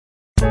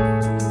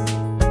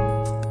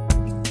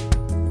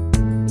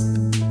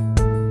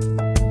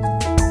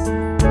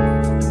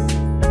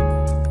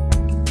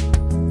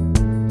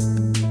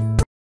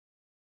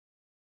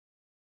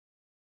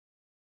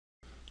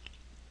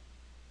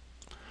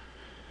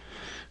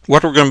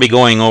what we're going to be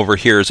going over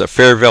here is a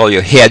fair value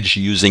hedge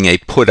using a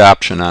put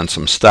option on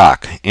some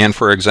stock. And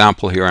for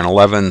example, here on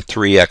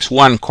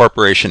 11-3x1,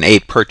 Corporation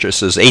 8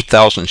 purchases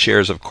 8,000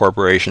 shares of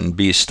Corporation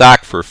B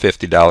stock for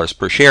 $50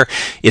 per share.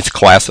 It's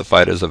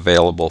classified as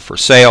available for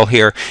sale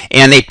here.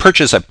 And they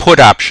purchase a put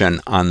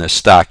option on this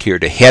stock here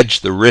to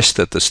hedge the risk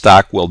that the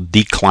stock will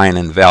decline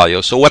in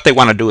value. So what they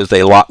want to do is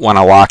they want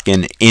to lock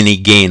in any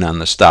gain on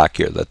the stock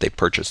here that they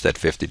purchased at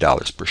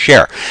 $50 per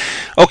share.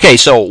 Okay,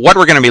 so what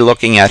we're going to be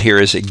looking at here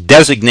is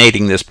designating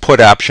this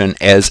put option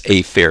as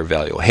a fair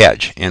value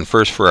hedge. And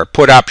first, for our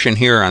put option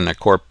here on the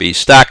Corp B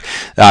stock,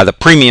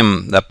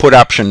 the put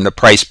option, the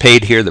price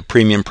paid here, the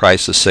premium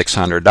price is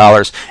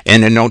 $600,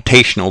 and the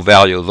notational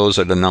value, those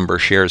are the number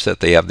of shares that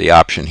they have the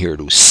option here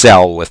to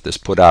sell with this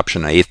put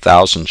option of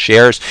 8,000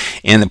 shares.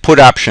 And the put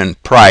option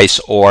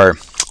price, or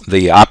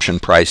the option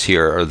price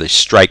here, or the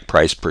strike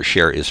price per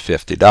share, is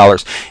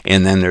 $50,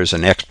 and then there's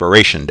an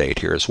expiration date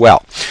here as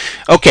well.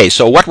 Okay,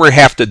 so what we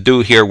have to do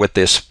here with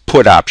this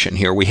put option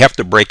here, we have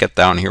to break it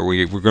down here.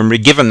 We're going to be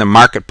given the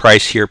market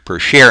price here per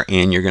share,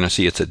 and you're going to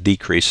see it's a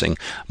decreasing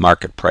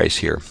market price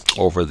here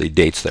over the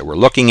dates that we're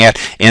looking at.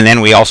 And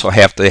then we also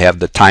have to have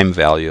the time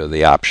value of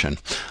the option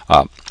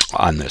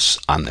on this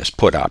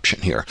put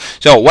option here.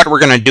 So what we're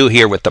going to do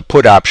here with the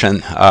put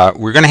option,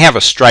 we're going to have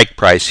a strike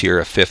price here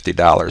of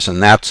 $50,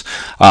 and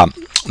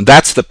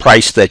that's the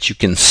price that you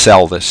can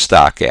sell this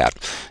stock at.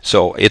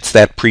 So it's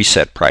that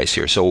preset price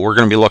here. So we're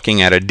going to be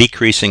looking at a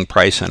decreasing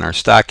price in our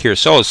stock here.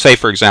 So say,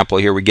 for example,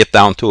 here we get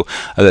down to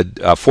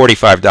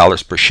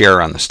 $45 per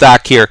share on the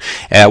stock here.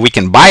 We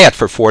can buy it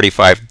for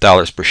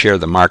 $45 per share,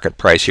 the market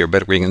price here,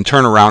 but we can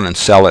turn around and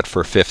sell it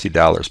for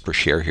 $50 per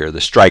share here,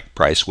 the strike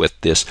price, with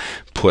this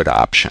put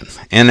option.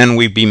 And then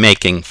we'd be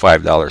making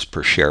 $5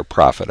 per share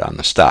profit on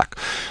the stock.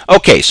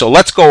 Okay, so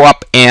let's go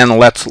up and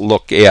let's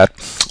look at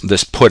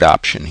this put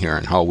option here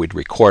and how we'd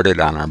record it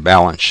on our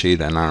balance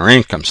sheet and on our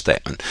income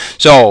statement.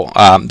 So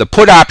the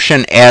put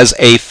option as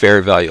a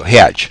fair value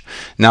hedge.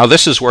 Now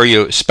this is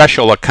where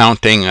special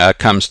accounting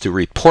comes to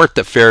report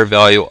the fair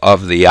value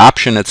of the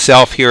option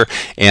itself here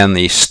and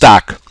the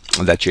stock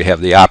that you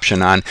have the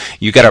option on.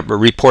 You got to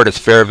report its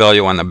fair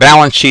value on the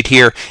balance sheet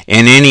here,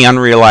 and any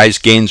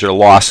unrealized gains or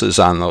losses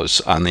on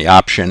the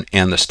option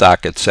and the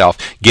stock itself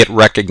get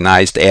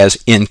recognized as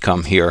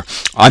income here,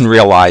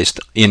 unrealized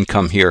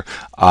income here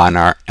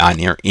on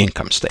your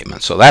income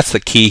statement. So that's the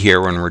key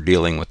here when we're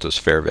dealing with those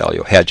fair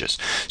value hedges.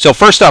 So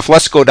first off,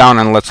 let's go down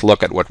and let's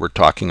look at what we're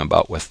talking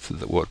about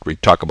with what we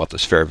talk about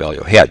this fair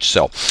value hedge.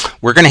 So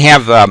we're going to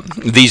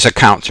have these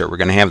accounts here. We're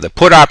going to have the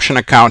put option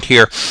account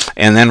here,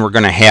 and then we're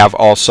going to have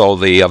also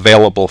the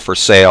available for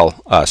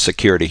sale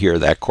security here,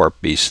 that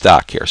Corp B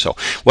stock here. So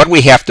what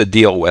we have to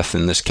deal with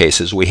in this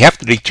case is we have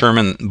to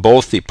determine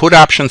both the put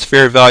option's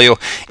fair value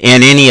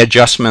and any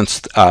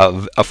adjustments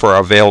for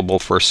available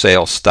for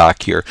sale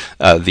stock here,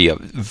 the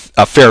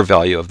fair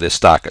value of this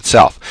stock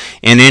itself.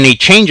 And any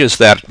changes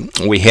that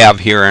we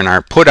have here in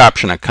our put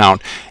option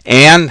account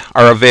and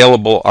our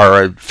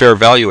fair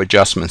value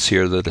adjustments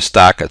here that the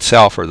stock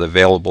itself, or the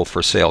available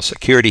for sale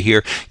security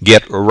here,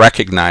 get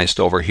recognized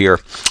over here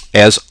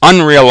as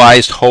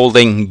unrealized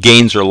holding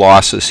gains or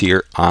losses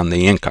here on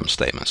the income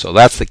statement. So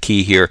that's the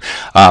key here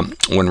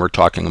when we're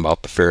talking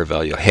about the fair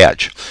value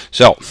hedge.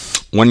 So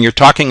when you're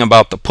talking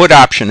about the put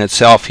option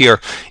itself here,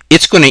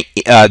 it's going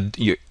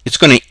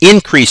to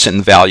increase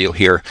in value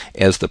here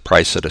as the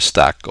price of the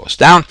stock goes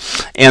down.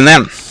 And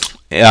then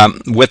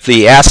with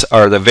the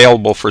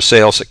available for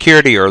sale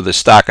security, or the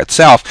stock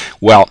itself,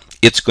 well,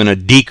 it's going to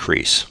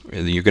decrease.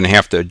 You're going to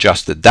have to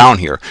adjust it down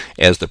here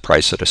as the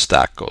price of the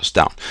stock goes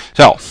down.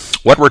 So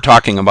what we're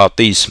talking about,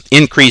 these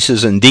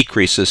increases and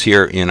decreases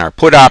here in our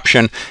put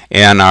option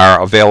and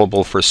our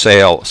available for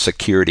sale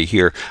security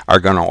here are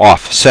going to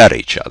offset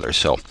each other.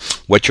 So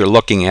what you're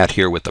looking at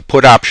here with the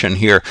put option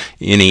here,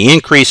 any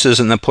increases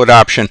in the put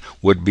option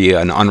would be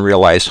an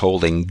unrealized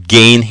holding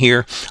gain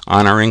here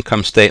on our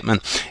income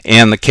statement.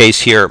 And the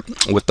case here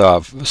with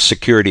the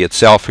security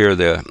itself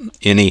here,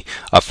 any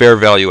fair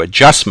value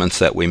adjustments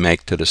that we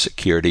make to the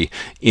security,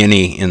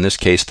 in this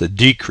case the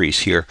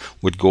decrease here,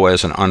 would go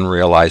as an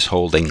unrealized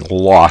holding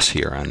loss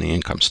here on the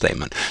income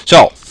statement.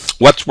 So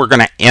what we're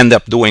going to end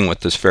up doing with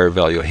this fair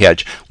value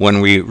hedge,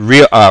 when we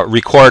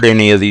record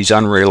any of these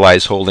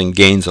unrealized holding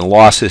gains and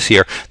losses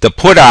here, the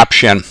put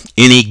option,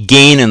 any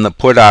gain in the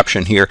put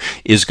option here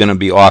is going to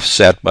be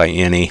offset by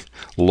any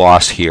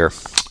loss here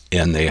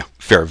in the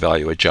fair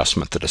value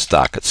adjustment to the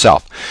stock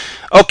itself.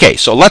 Okay,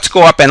 so let's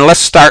go up and let's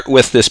start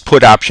with this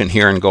put option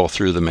here and go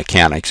through the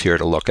mechanics here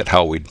to look at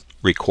how we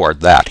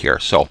record that here.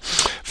 So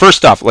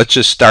first off, let's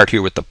just start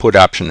here with the put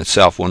option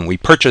itself. When we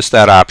purchase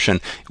that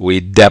option, we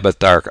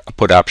debit our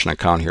put option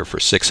account here for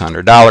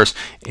 $600,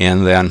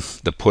 and then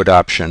the put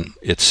option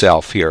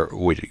itself here,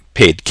 we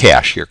paid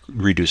cash here,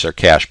 reduce our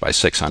cash by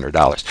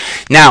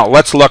 $600. Now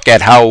let's look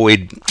at how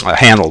we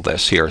handle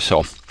this here.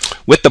 So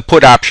with the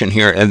put option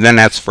here, and then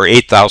that's for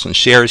 8,000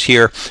 shares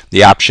here.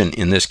 The option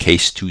in this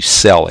case to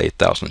sell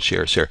 8,000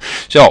 shares here.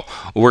 So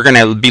we're going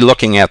to be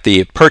looking at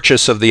the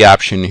purchase of the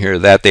option here,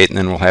 that date, and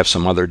then we'll have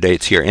some other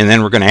dates here. And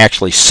then we're going to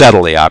actually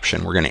settle the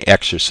option. We're going to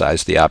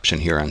exercise the option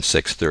here on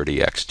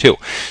 6/30x2.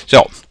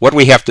 So what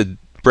we have to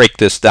break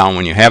this down,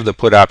 when you have the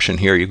put option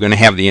here, you're going to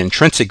have the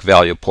intrinsic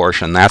value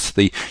portion. That's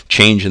the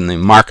change in the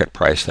market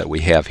price that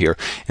we have here,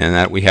 and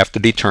that we have to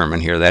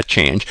determine here, that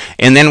change.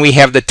 And then we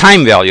have the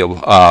time value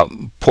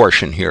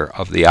portion here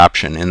of the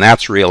option, and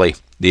that's really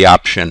the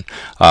option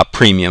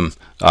premium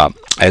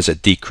as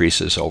it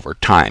decreases over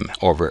time,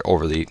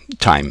 over the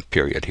time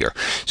period here.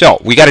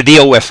 So we got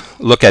to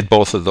look at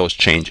both of those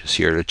changes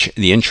here,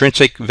 the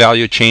intrinsic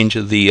value change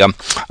of the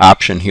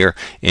option here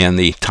and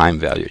the time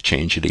value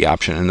change of the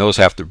option, and those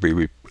have to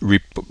be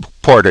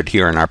reported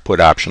here in our put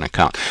option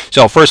account.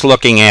 So first,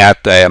 looking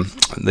at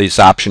this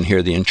option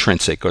here, the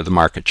intrinsic or the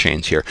market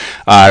change here.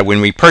 When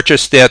we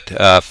purchased it,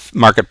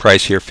 market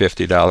price here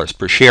 $50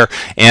 per share,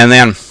 and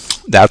then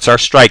that's our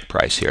strike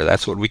price here.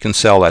 That's what we can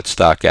sell that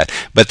stock at.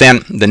 But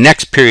then the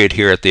next period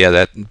here at the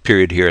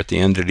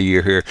end of the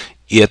year here,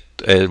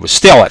 it was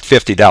still at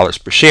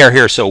 $50 per share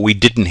here, so we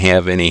didn't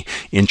have any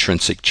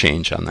intrinsic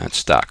change on that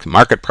stock. The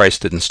market price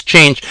didn't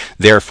change,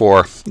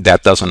 therefore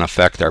that doesn't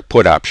affect our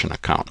put option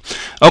account.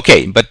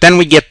 Okay, but then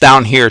we get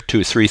down here to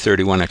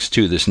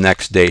 3/31x2, this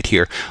next date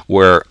here,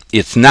 where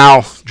it's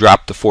now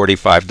dropped to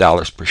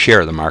 $45 per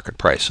share, the market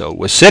price. So it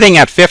was sitting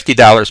at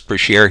 $50 per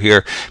share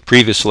here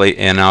previously,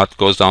 and now it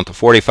goes down to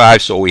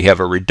 $45, so we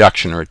have a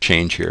reduction or a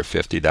change here of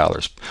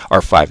 $50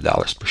 or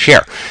 $5 per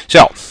share.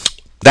 So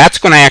that's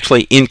going to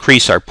actually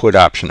increase our put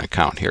option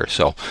account here.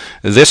 So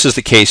this is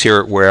the case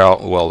here where,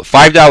 well,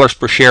 $5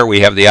 per share,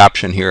 we have the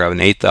option here of an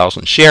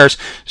 8,000 shares.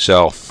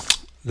 So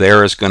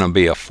there is going to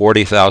be a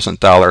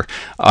 $40,000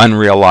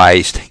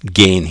 unrealized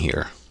gain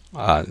here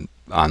on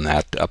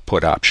that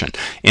put option.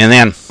 And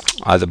then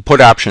the put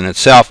option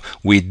itself,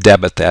 we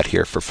debit that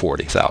here for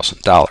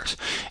 $40,000.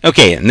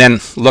 Okay, and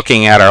then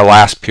looking at our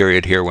last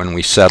period here when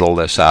we settle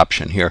this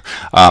option here,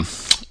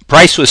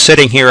 price was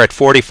sitting here at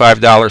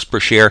 $45 per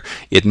share.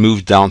 It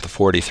moved down to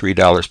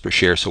 $43 per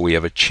share, so we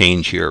have a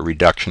change here, a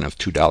reduction of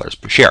 $2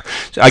 per share.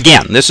 So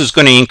again, this is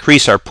going to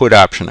increase our put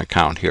option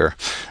account here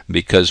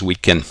because we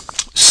can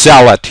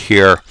sell it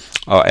here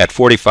at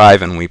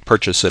 45 and we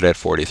purchase it at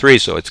 43,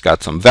 so it's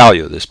got some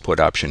value, this put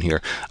option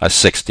here,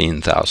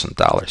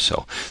 $16,000.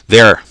 So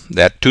there,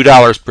 that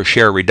 $2 per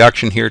share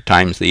reduction here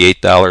times the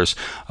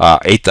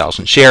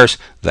 $8,000 shares,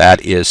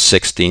 that is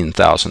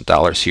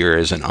 $16,000 here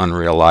is an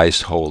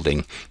unrealized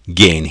holding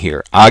gain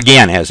here,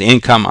 again as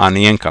income on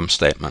the income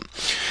statement.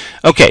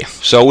 Okay,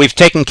 so we've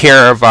taken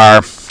care of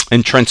our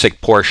intrinsic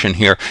portion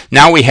here.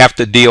 Now we have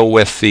to deal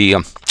with the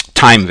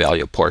time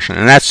value portion,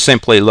 and that's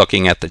simply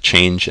looking at the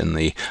change in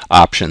the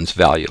options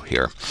value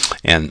here,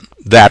 and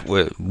that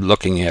we're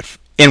looking at,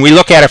 and we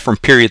look at it from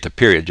period to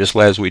period, just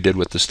as we did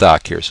with the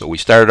stock here. So we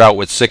started out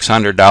with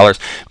 $600,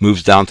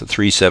 moves down to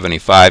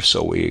 $375,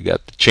 so we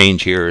got the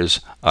change here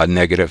is a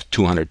negative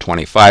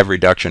 $225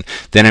 reduction.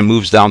 Then it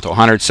moves down to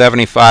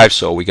 $175,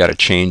 so we got a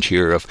change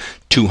here of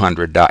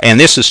 $200, and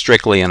this is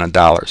strictly in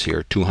dollars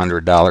here,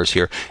 $200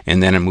 here,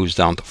 and then it moves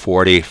down to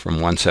 40 from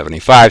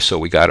 175, so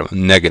we got a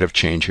negative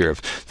change here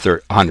of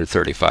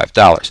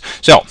 $135.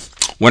 So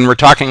when we're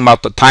talking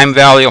about the time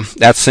value,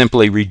 that's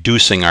simply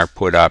reducing our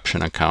put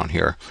option account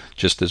here,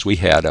 just as we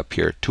had up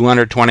here,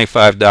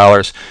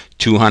 $225,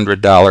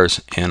 $200,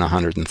 and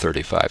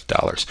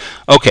 $135.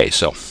 Okay,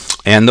 so,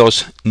 and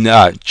those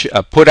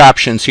put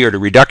options here, the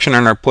reduction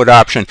in our put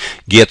option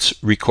gets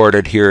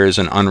recorded here as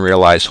an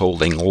unrealized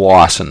holding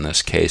loss in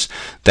this case.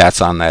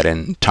 That's on that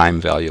in time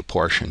value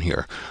portion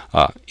here.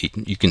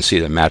 You can see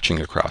the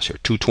matching across here,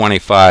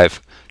 225,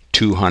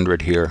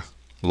 200 here,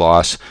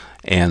 loss,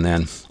 and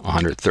then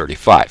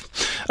 135.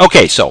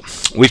 Okay, so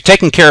we've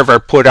taken care of our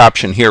put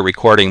option here,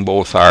 recording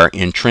both our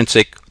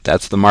intrinsic,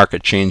 that's the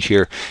market change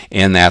here,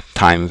 and that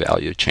time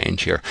value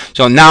change here.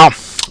 So now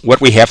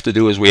what we have to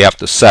do is we have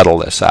to settle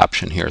this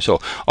option here.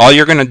 So all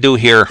you're going to do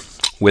here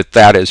with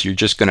that is you're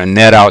just going to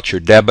net out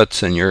your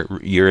debits and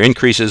your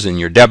increases in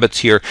your debits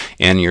here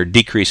and your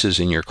decreases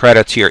in your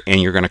credits here,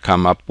 and you're going to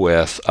come up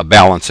with a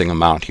balancing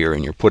amount here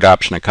in your put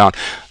option account,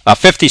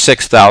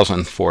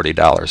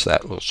 $56,040.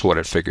 That was what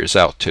it figures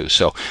out to.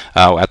 So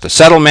at the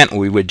settlement,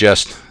 we would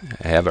just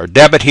have our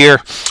debit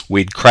here,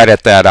 we'd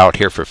credit that out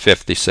here for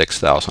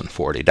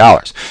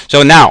 $56,040.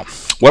 So now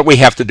what we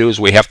have to do is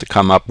we have to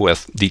come up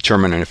with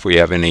determining if we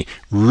have any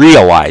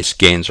realized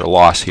gains or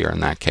loss here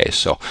in that case.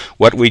 So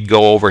what we'd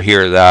go over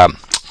here,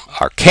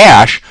 our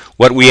cash,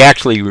 what we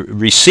actually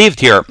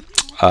received here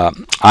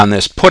on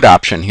this put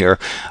option here,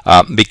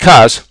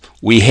 because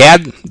we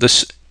had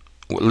this.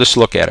 Let's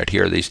look at it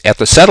here. At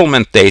the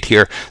settlement date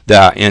here,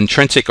 the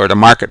intrinsic or the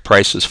market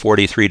price is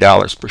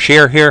 $43 per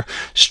share here.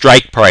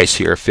 Strike price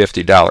here,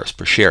 $50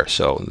 per share.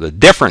 So the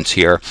difference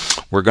here,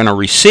 we're going to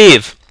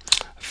receive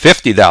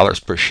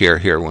 $50 per share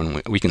here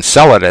when we can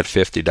sell it at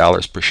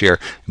 $50 per share,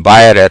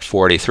 buy it at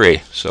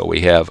 43. So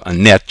we have a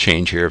net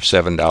change here of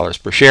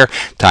 $7 per share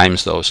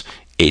times those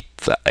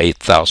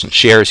 8,000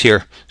 shares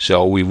here.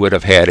 So we would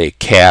have had a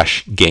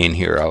cash gain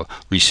here,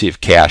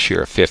 received cash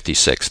here of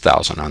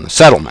 56,000 on the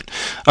settlement.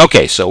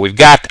 Okay, so we've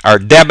got our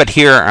debit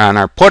here on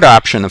our put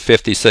option of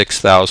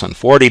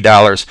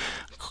 $56,040.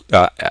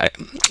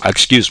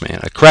 Excuse me,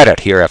 a credit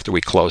here after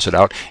we close it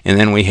out, and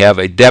then we have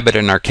a debit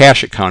in our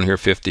cash account here,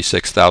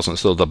 56,000.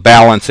 So the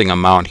balancing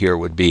amount here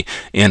would be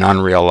an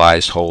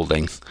unrealized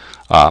holding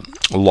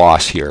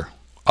loss here.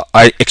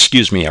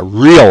 Excuse me, a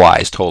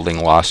realized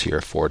holding loss here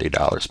of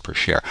 $40 per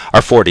share,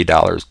 or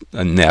 $40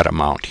 net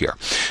amount here.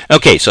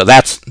 Okay, so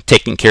that's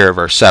taking care of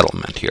our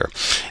settlement here.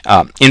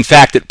 In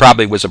fact, it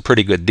probably was a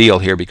pretty good deal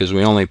here because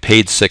we only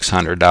paid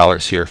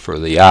 $600 here for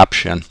the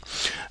option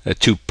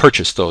to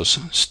purchase those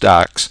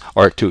stocks,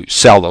 or to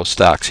sell those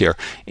stocks here,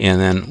 and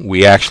then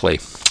we actually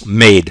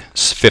made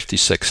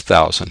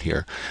 56,000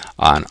 here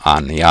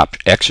on the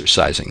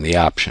exercising the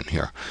option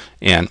here.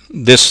 And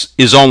this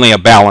is only a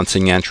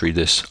balancing entry,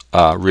 this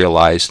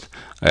realized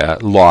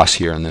loss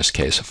here in this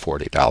case of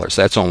 $40.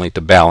 That's only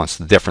to balance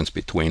the difference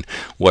between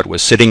what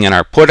was sitting in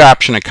our put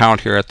option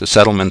account here at the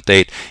settlement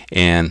date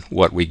and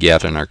what we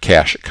get in our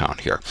cash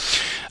account here.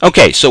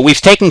 Okay, so we've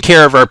taken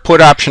care of our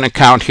put option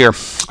account here,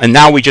 and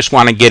now we just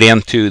want to get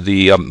into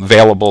the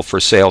available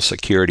for sale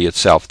security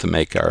itself to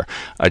make our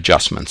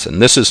adjustments.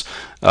 And this is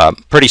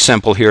pretty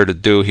simple here to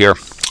do here.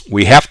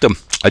 We have to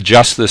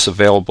adjust this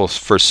available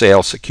for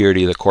sale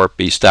security, the Corp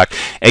B stock.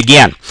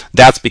 Again,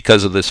 that's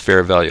because of this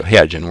fair value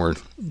hedge, and we're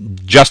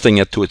adjusting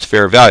it to its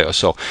fair value.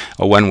 So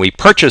when we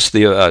purchased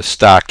the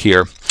stock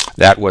here,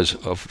 that was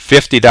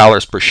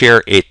 $50 per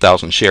share,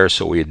 8,000 shares.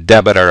 So we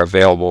debit our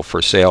available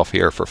for sale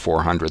here for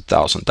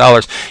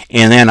 $400,000,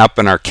 and then up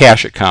in our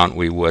cash account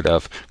we would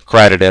have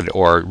credited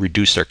or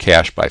reduced our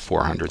cash by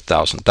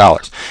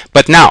 $400,000.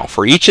 But now,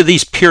 for each of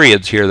these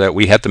periods here that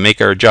we had to make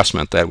our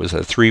adjustment, that was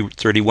a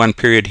 331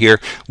 period here,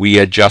 we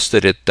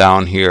adjusted it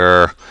down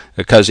here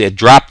because it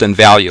dropped in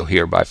value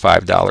here by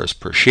 $5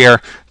 per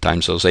share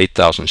times those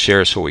 8,000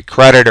 shares. So we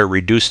credited or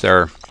reduced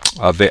our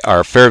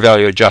fair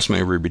value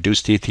adjustment. We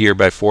reduced it here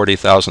by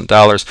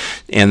 $40,000,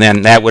 and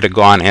then that would have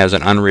gone as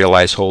an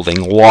unrealized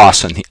holding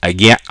loss, and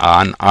again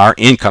on our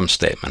income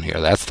statement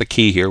here. That's the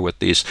key here with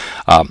these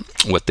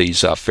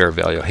fair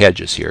value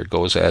hedges here. It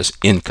goes as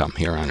income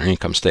here on our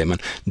income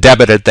statement.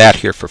 Debited that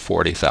here for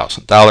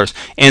 $40,000,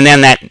 and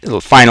then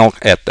that final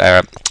at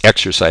the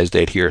exercise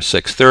date here,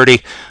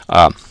 6/30.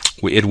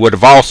 It would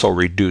have also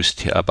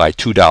reduced by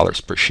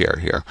 $2 per share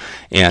here,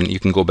 and you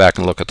can go back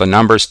and look at the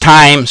numbers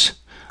times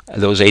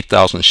those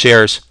 8,000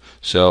 shares.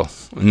 So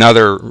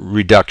another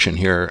reduction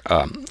here,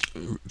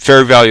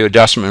 fair value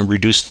adjustment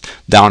reduced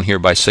down here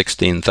by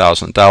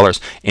 $16,000,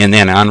 and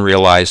then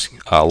unrealized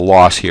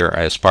loss here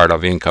as part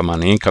of income on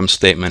the income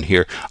statement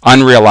here,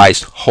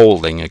 unrealized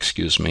holding,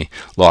 excuse me,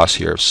 loss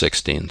here of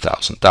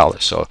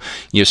 $16,000. So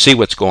you see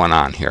what's going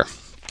on here.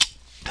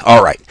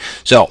 All right,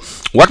 so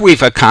what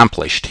we've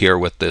accomplished here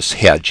with this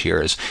hedge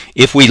here is,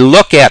 if we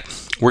look at,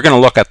 we're going to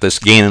look at this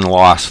gain and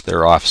loss,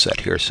 they're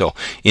offset here. So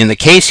in the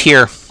case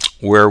here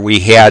where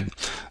we had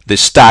the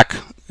stock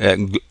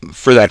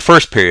for that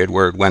first period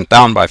where it went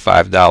down by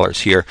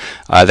 $5 here,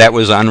 that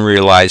was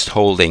unrealized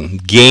holding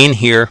gain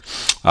here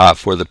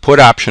for the put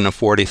option of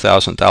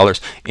 $40,000,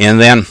 and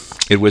then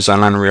it was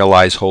an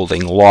unrealized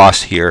holding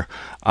loss here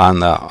on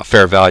the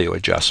fair value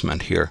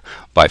adjustment here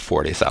by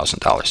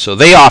 $40,000. So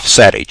they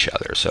offset each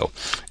other. So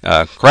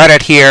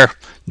credit here,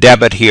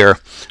 debit here,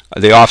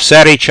 they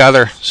offset each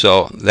other,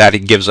 so that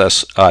it gives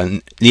us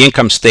the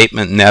income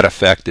statement net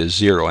effect is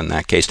 0 in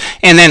that case.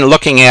 And then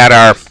looking at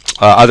our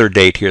other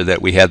date here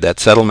that we had, that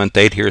settlement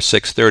date here,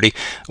 6/30,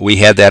 we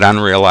had that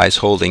unrealized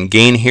holding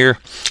gain here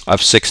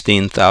of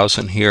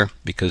 $16,000 here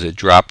because it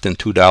dropped in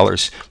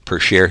 $2 per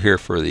share here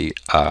for the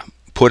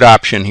put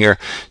option here.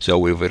 So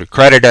we would have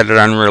credited an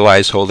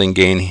unrealized holding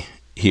gain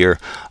here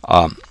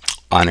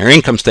on our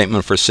income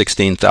statement for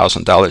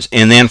 $16,000,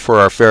 and then for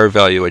our fair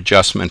value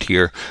adjustment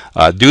here,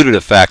 due to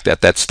the fact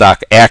that that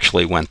stock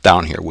actually went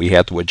down here, we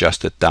had to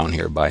adjust it down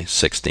here by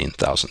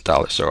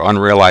 $16,000. So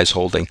unrealized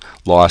holding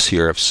loss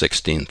here of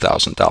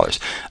 $16,000.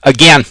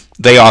 Again,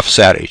 they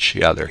offset each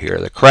other here.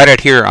 The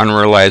credit here,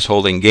 unrealized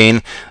holding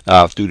gain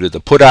due to the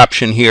put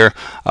option here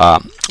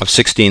of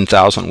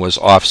 $16,000 was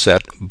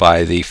offset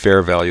by the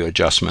fair value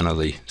adjustment of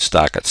the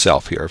stock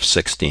itself here of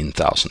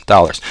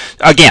 $16,000.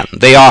 Again,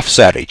 they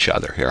offset each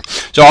other here.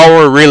 So all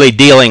we're really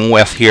dealing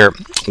with here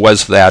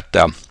was that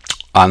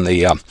on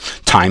the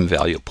time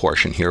value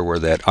portion here, where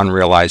that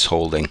unrealized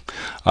holding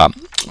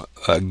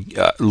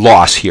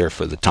loss here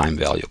for the time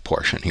value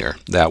portion here,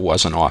 that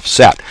wasn't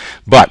offset,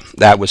 but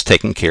that was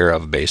taken care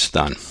of based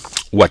on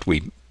what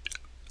we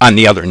on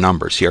the other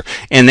numbers here.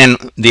 And then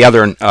the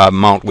other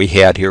amount we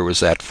had here was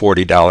that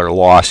 $40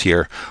 loss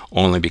here,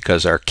 only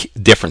because our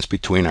difference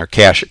between our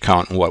cash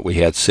account and what we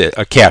had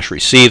cash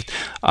received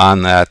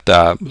on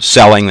that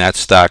selling that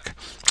stock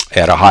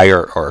at a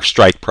higher or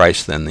strike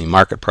price than the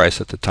market price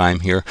at the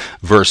time here,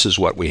 versus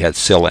what we had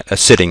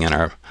sitting in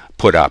our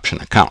put option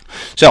account.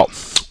 So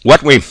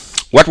what we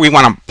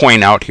want to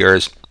point out here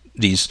is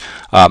these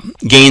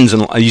gains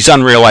and these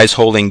unrealized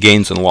holding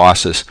gains and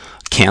losses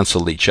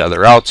canceled each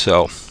other out.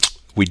 So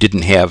we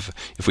didn't have,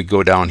 if we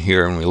go down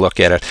here and we look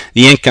at it,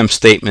 the income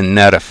statement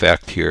net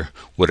effect here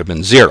would have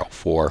been 0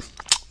 for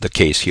the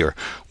case here,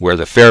 where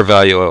the fair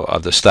value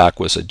of the stock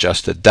was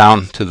adjusted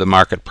down to the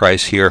market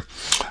price here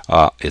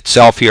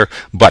itself here.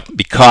 But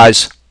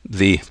because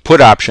the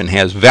put option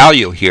has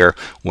value here,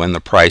 when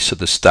the price of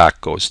the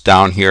stock goes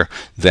down here,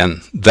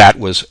 then that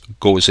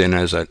goes in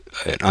as an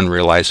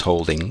unrealized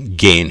holding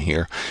gain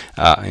here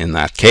in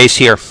that case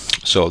here.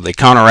 So they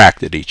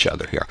counteracted each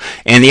other here.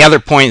 And the other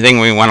thing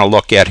we want to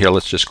look at here,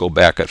 let's just go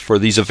back at, for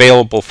these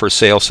available for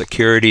sale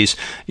securities,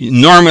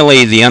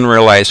 normally the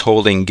unrealized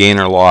holding gain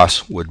or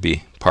loss would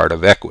be part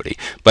of equity.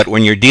 But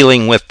when you're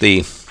dealing with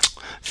the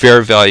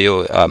fair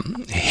value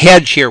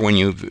hedge here, when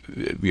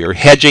you're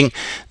hedging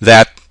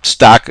that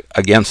stock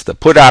against the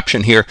put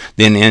option here,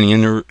 then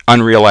any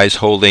unrealized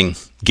holding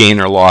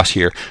gain or loss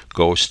here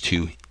goes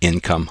to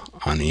income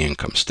on the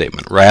income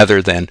statement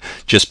rather than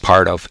just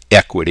part of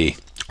equity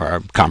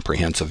or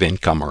comprehensive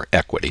income or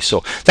equity.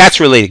 So that's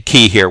really the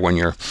key here when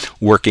you're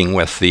working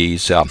with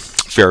these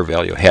fair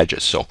value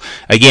hedges. So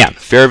again,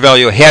 fair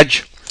value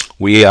hedge,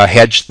 we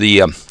hedged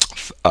the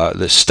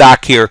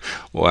stock here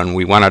when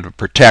we wanted to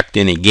protect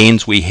any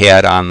gains we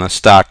had on the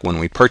stock when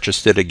we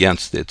purchased it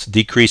against its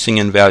decreasing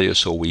in value.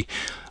 So we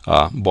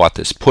bought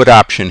this put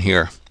option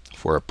here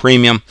for a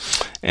premium,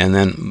 and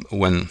then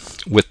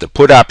with the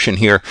put option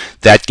here,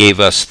 that gave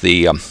us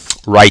the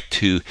right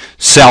to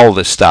sell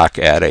the stock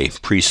at a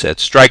preset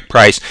strike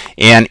price,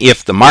 and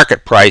if the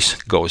market price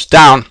goes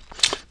down,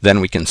 then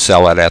we can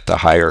sell it at the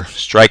higher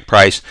strike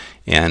price,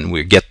 and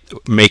we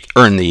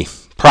earn the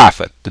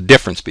profit, the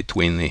difference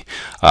between the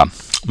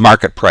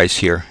market price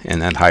here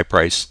and that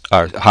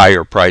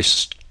higher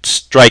price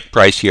strike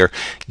price here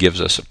gives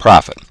us a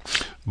profit.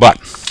 But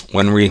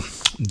when we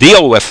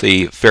deal with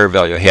the fair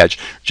value hedge,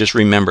 just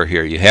remember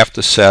here, you have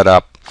to set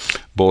up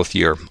both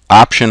your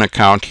option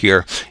account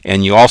here,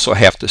 and you also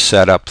have to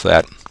set up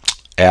that,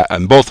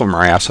 and both of them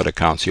are asset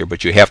accounts here,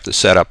 but you have to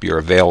set up your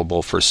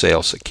available for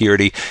sale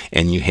security,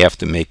 and you have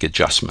to make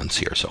adjustments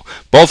here. So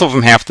both of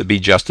them have to be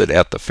adjusted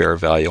at the fair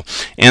value.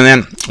 And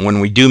then when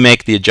we do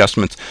make the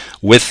adjustments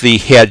with the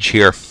hedge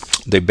here,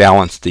 they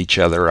balanced each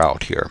other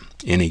out here.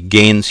 Any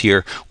gains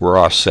here were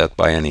offset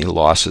by any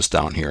losses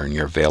down here in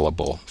your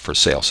available for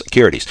sale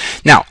securities.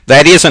 Now,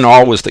 that isn't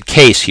always the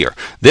case here.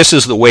 This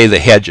is the way the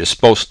hedge is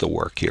supposed to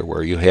work here,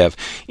 where you have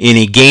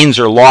any gains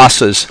or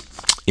losses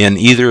in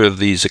either of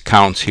these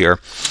accounts here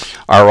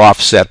are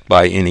offset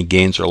by any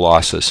gains or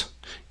losses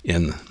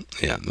in,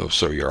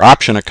 so your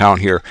option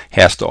account here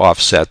has to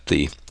offset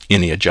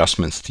any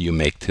adjustments that you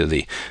make to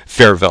the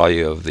fair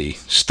value of the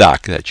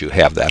stock that you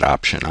have that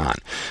option on.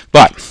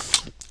 But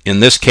in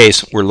this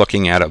case, we're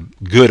looking at a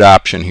good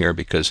option here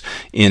because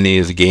any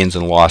of the gains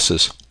and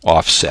losses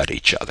offset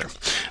each other.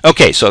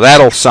 Okay, so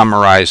that'll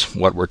summarize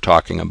what we're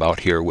talking about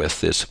here with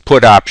this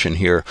put option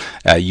here,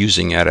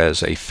 using it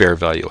as a fair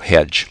value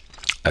hedge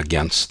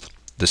against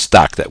the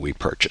stock that we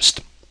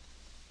purchased.